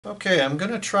Okay, I'm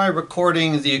going to try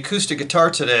recording the acoustic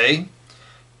guitar today,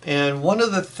 and one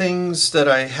of the things that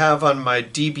I have on my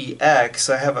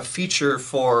DBX, I have a feature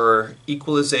for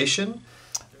equalization.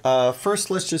 First,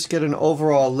 let's just get an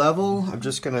overall level. I'm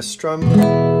just going to strum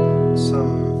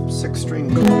some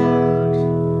 6-string chord.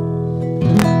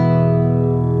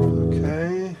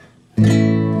 Okay.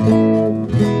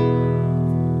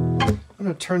 I'm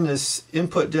going to turn this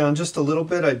input down just a little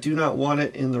bit. I do not want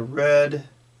it in the red.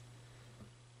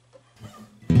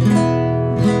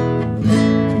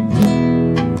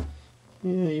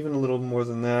 Yeah, even a little more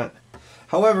than that.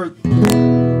 However,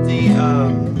 the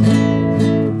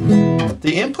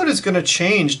input is going to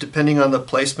change depending on the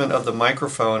placement of the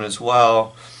microphone as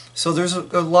well. So there's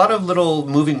a lot of little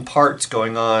moving parts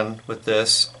going on with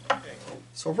this.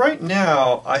 So right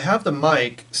now I have the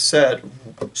mic set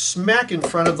smack in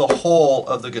front of the hole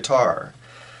of the guitar.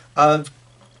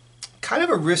 Kind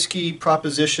of a risky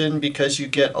proposition because you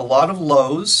get a lot of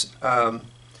lows.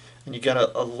 And you get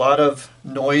a lot of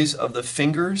noise of the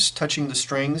fingers touching the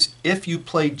strings if you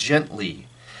play gently.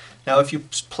 Now if you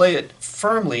play it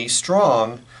firmly,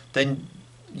 strong, then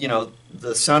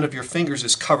the sound of your fingers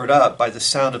is covered up by the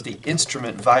sound of the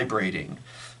instrument vibrating.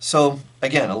 So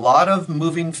again, a lot of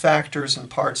moving factors and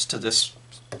parts to this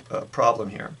problem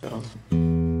here.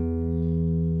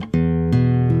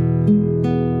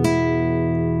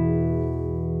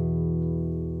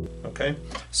 Okay,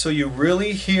 so you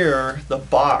really hear the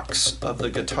box of the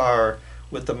guitar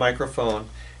with the microphone.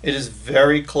 It is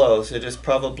very close. It is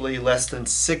probably less than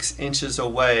 6 inches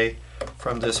away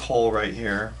from this hole right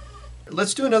here.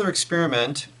 Let's do another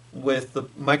experiment with the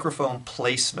microphone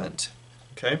placement.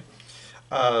 Okay,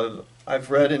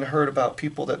 I've read and heard about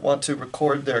people that want to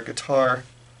record their guitar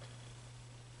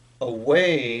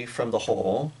away from the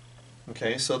hole.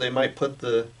 Okay, so they might put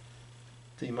the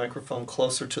microphone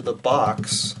closer to the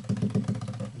box,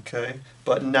 okay,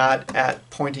 but not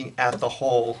pointing at the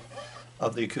hole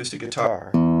of the acoustic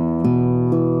guitar.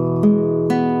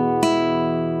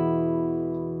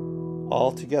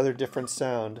 Altogether different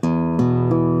sound.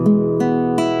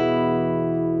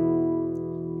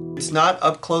 It's not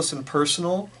up close and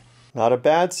personal. Not a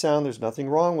bad sound, there's nothing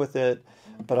wrong with it,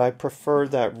 but I prefer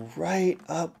that right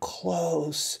up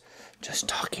close, just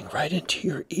talking right into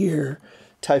your ear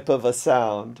type of a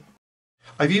sound.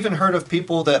 I've even heard of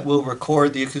people that will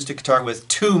record the acoustic guitar with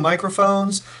 2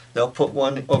 microphones. They'll put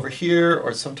one over here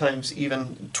or sometimes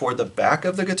even toward the back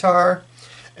of the guitar,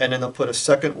 and then they'll put a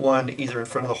second one either in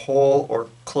front of the hole or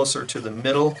closer to the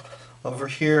middle over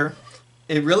here.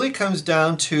 It really comes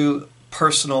down to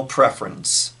personal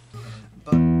preference.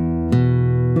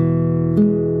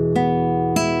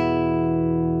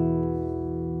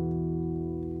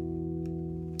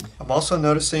 I'm also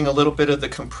noticing a little bit of the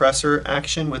compressor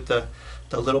action with the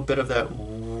little bit of that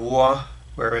wah,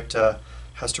 where it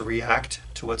has to react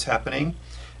to what's happening.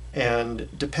 And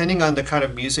depending on the kind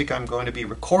of music I'm going to be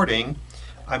recording,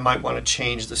 I might want to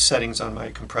change the settings on my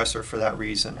compressor for that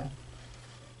reason.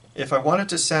 If I want it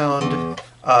to sound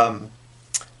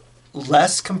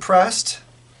less compressed,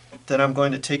 then I'm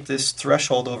going to take this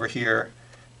threshold over here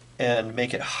and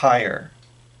make it higher.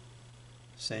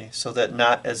 See, so that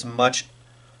not as much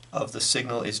of the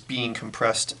signal is being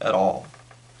compressed at all.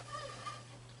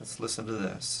 Let's listen to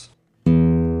this.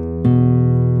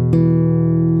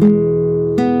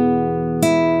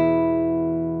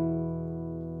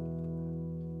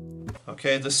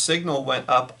 Okay, the signal went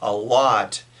up a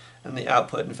lot in the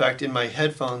output. In fact, in my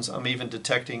headphones, I'm even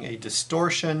detecting a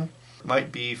distortion. It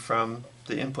might be from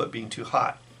the input being too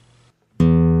hot.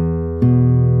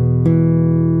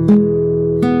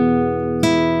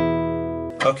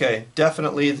 Okay,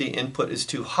 definitely the input is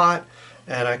too hot,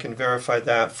 and I can verify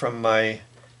that from my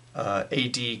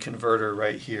AD converter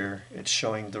right here. It's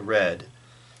showing the red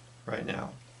right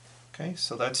now. Okay,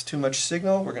 so that's too much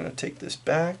signal. We're going to take this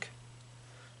back,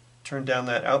 turn down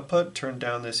that output, turn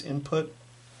down this input.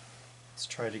 Let's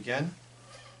try it again.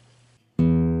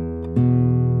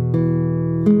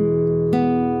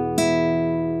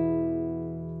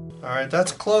 Alright,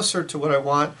 that's closer to what I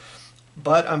want.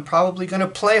 But I'm probably going to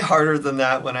play harder than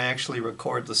that when I actually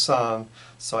record the song,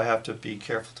 so I have to be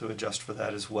careful to adjust for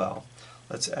that as well.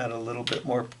 Let's add a little bit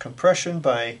more compression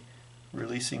by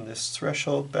releasing this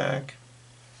threshold back.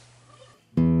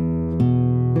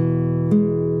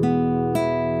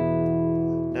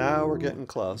 Now we're getting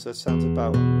close. That sounds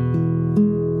about...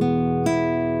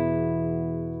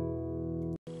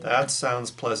 That sounds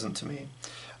pleasant to me.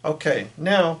 Okay,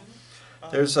 now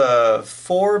there's a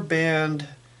 4-band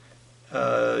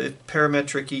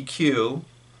parametric EQ.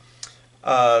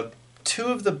 2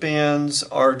 of the bands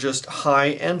are just high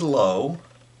and low.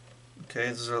 Okay,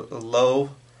 there's a low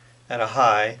and a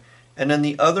high, and then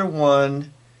the other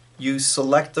one you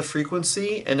select the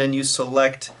frequency and then you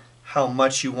select how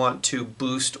much you want to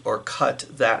boost or cut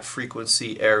that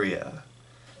frequency area.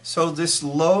 So this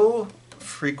low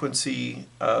frequency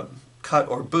cut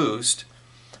or boost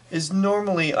is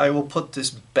normally, I will put this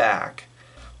back.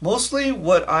 Mostly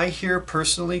what I hear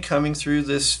personally coming through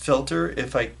this filter,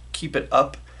 if I keep it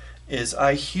up, is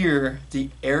I hear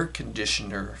the air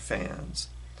conditioner fans.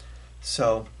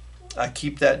 So I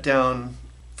keep that down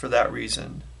for that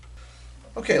reason.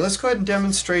 Okay, let's go ahead and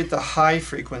demonstrate the high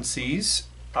frequencies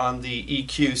on the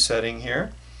EQ setting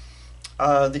here.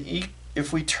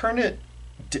 If we turn it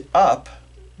up,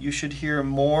 you should hear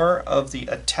more of the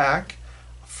attack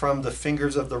from the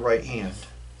fingers of the right hand.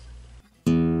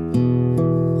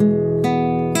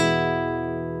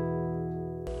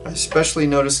 I especially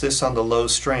notice this on the low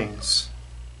strings.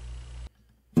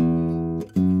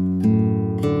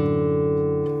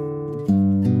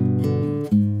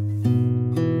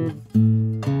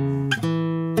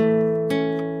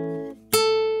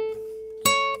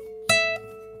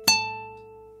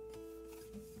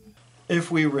 If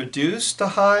we reduce the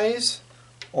highs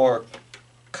or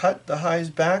cut the highs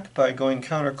back by going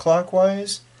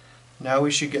counterclockwise, now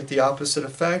we should get the opposite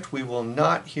effect. We will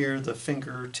not hear the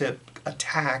fingertip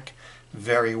attack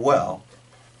very well.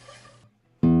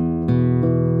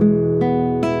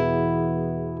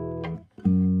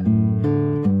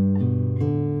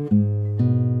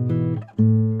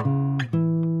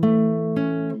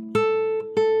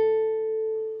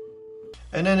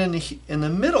 And then in the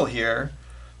middle here,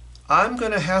 I'm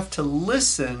going to have to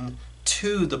listen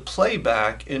to the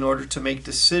playback in order to make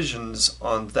decisions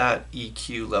on that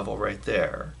EQ level right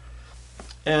there.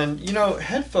 And you know,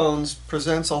 headphones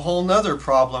presents a whole nother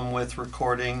problem with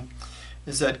recording,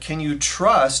 is that can you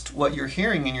trust what you're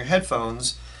hearing in your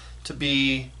headphones to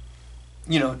be,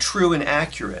 you know, true and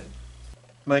accurate?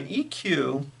 My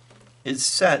EQ is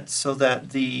set so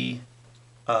that the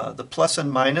plus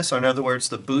and minus, or in other words,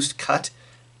 the boost cut,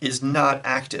 is not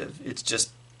active. It's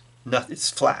just it's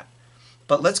flat.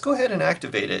 But let's go ahead and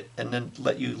activate it and then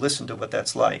let you listen to what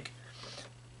that's like.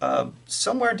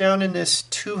 Somewhere down in this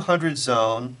 200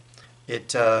 zone,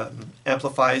 it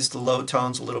amplifies the low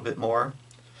tones a little bit more.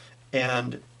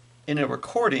 And in a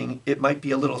recording, it might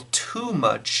be a little too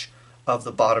much of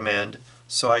the bottom end,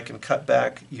 so I can cut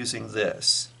back using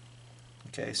this.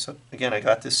 Okay, so again, I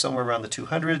got this somewhere around the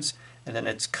 200s, and then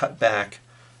it's cut back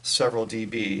several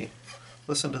dB.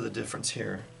 Listen to the difference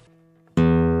here.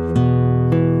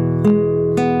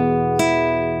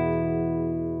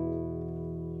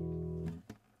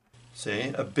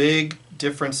 See, a big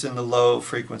difference in the low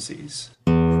frequencies.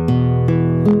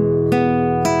 I'm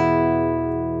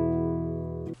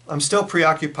still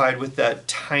preoccupied with that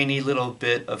tiny little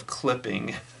bit of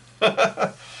clipping.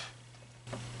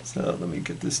 So let me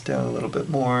get this down a little bit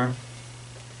more.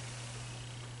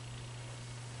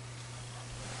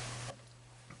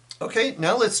 Okay,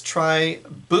 now let's try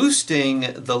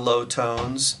boosting the low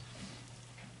tones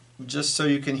just so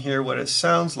you can hear what it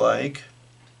sounds like.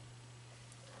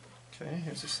 Okay,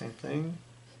 here's the same thing.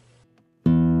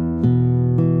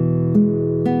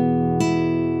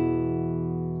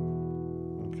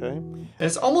 Okay. And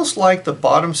it's almost like the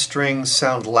bottom strings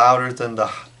sound louder than the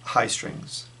high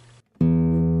strings.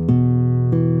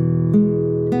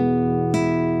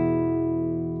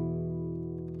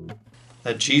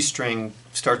 That G string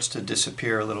starts to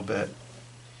disappear a little bit.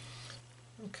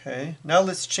 Okay, now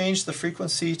let's change the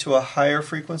frequency to a higher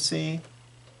frequency.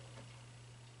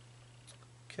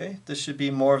 Okay, this should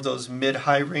be more of those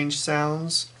mid-high range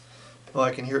sounds. Well,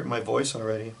 I can hear it in my voice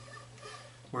already.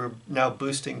 We're now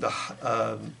boosting the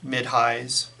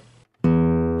mid-highs.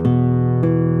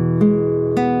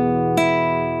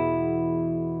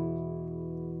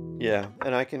 Yeah,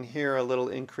 and I can hear a little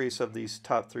increase of these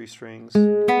top three strings.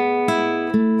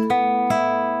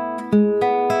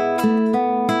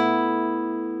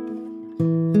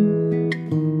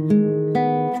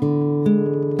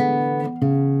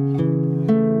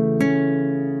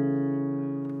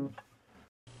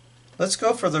 Let's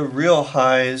go for the real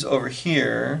highs over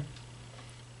here.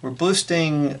 We're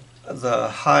boosting the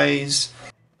highs.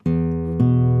 I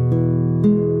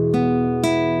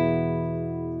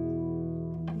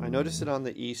notice it on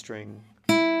the E string.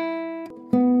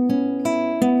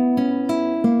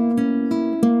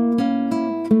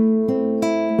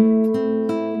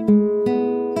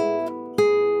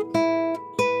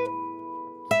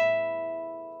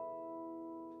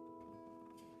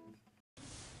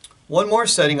 One more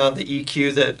setting on the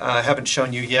EQ that I haven't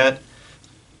shown you yet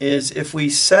is if we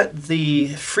set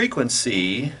the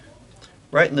frequency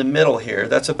right in the middle here,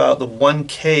 that's about the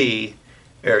 1K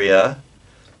area.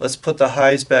 Let's put the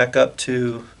highs back up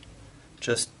to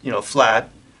just, flat.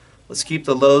 Let's keep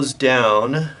the lows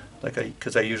down,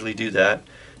 because I usually do that.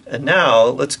 And now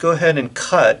let's go ahead and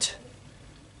cut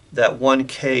that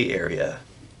 1K area.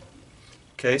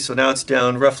 Okay, so now it's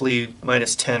down roughly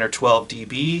minus 10 or 12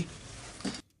 dB.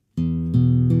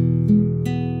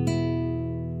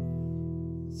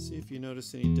 Let's see if you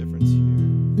notice any difference here.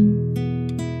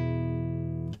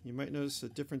 You might notice a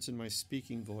difference in my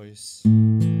speaking voice.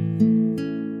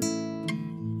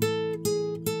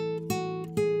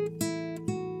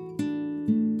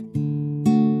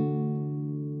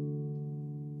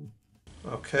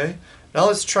 Okay, now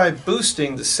let's try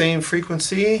boosting the same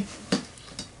frequency.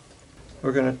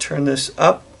 We're going to turn this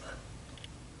up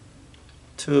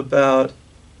to about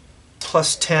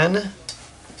plus 10.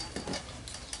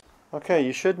 Okay,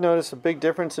 you should notice a big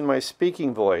difference in my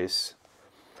speaking voice.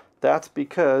 That's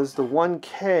because the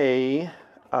 1K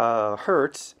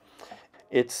hertz,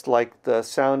 it's like the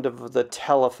sound of the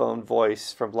telephone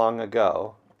voice from long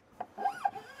ago.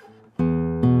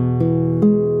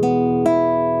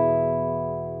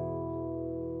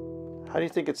 How do you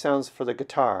think it sounds for the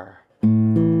guitar?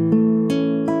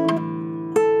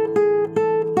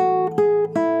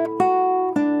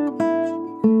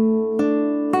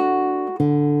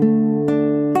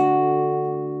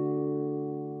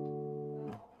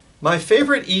 My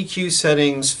favorite EQ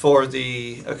settings for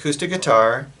the acoustic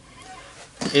guitar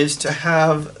is to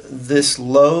have this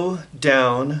low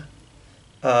down,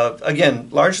 again,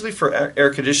 largely for air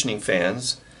conditioning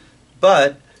fans,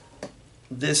 but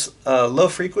this low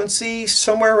frequency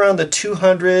somewhere around the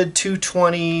 200,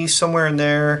 220, somewhere in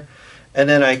there, and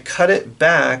then I cut it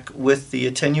back with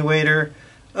the attenuator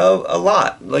a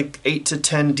lot, like 8 to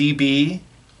 10 dB,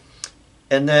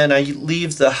 and then I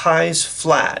leave the highs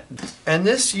flat. And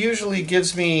this usually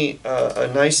gives me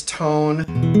a nice tone.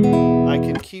 I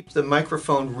can keep the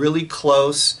microphone really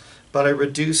close, but I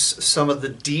reduce some of the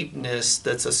deepness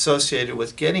that's associated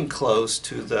with getting close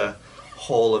to the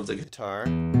hole of the guitar.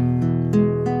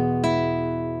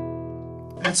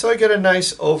 And so I get a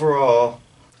nice overall.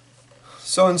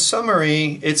 So in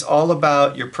summary, it's all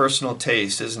about your personal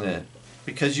taste, isn't it?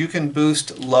 Because you can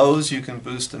boost lows, you can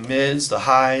boost the mids, the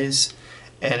highs,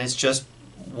 and it's just,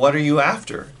 what are you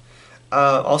after?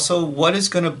 Also, what is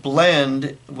going to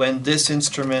blend when this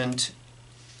instrument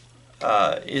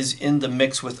is in the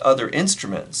mix with other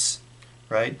instruments,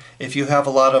 right? If you have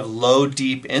a lot of low,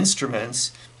 deep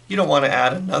instruments, you don't want to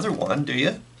add another one, do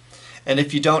you? And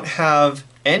if you don't have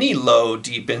any low,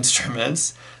 deep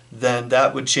instruments, then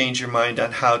that would change your mind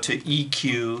on how to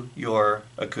EQ your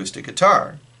acoustic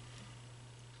guitar.